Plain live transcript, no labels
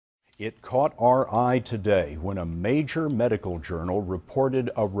It caught our eye today when a major medical journal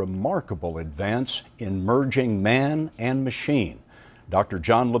reported a remarkable advance in merging man and machine. Dr.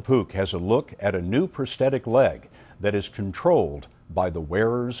 John LaPook has a look at a new prosthetic leg that is controlled by the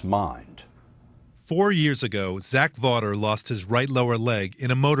wearer's mind. 4 years ago, Zach Vaughter lost his right lower leg in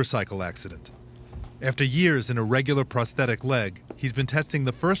a motorcycle accident. After years in a regular prosthetic leg, he's been testing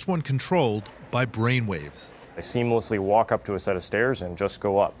the first one controlled by brainwaves. I seamlessly walk up to a set of stairs and just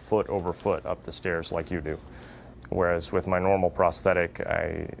go up foot over foot up the stairs like you do. Whereas with my normal prosthetic,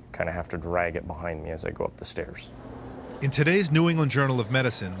 I kind of have to drag it behind me as I go up the stairs. In today's New England Journal of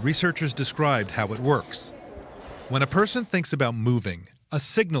Medicine, researchers described how it works. When a person thinks about moving, a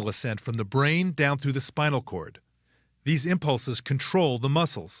signal is sent from the brain down through the spinal cord. These impulses control the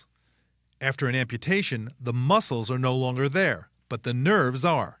muscles. After an amputation, the muscles are no longer there, but the nerves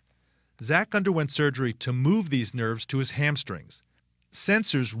are. Zach underwent surgery to move these nerves to his hamstrings.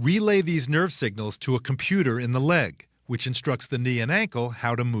 Sensors relay these nerve signals to a computer in the leg, which instructs the knee and ankle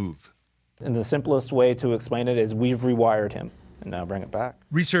how to move. And the simplest way to explain it is we've rewired him. And now bring it back.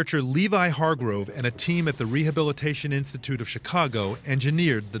 Researcher Levi Hargrove and a team at the Rehabilitation Institute of Chicago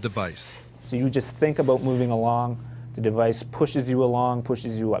engineered the device. So you just think about moving along. The device pushes you along,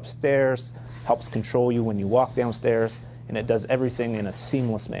 pushes you upstairs, helps control you when you walk downstairs, and it does everything in a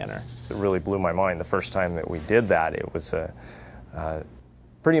seamless manner. It really blew my mind the first time that we did that. It was a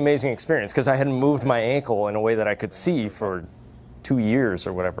pretty amazing experience because I hadn't moved my ankle in a way that I could see for 2 years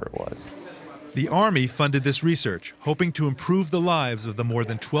or whatever it was. The Army funded this research, hoping to improve the lives of the more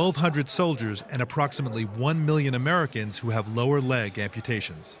than 1,200 soldiers and approximately 1 million Americans who have lower leg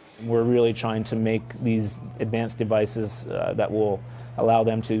amputations. We're really trying to make these advanced devices that will allow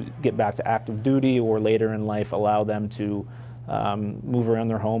them to get back to active duty or later in life allow them to move around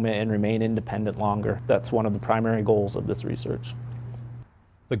their home and remain independent longer. That's one of the primary goals of this research.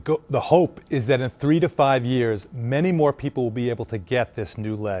 The hope is that in 3 to 5 years, many more people will be able to get this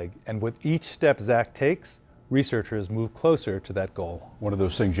new leg. And with each step Zach takes, researchers move closer to that goal. One of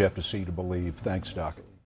those things you have to see to believe. Thanks, Doc.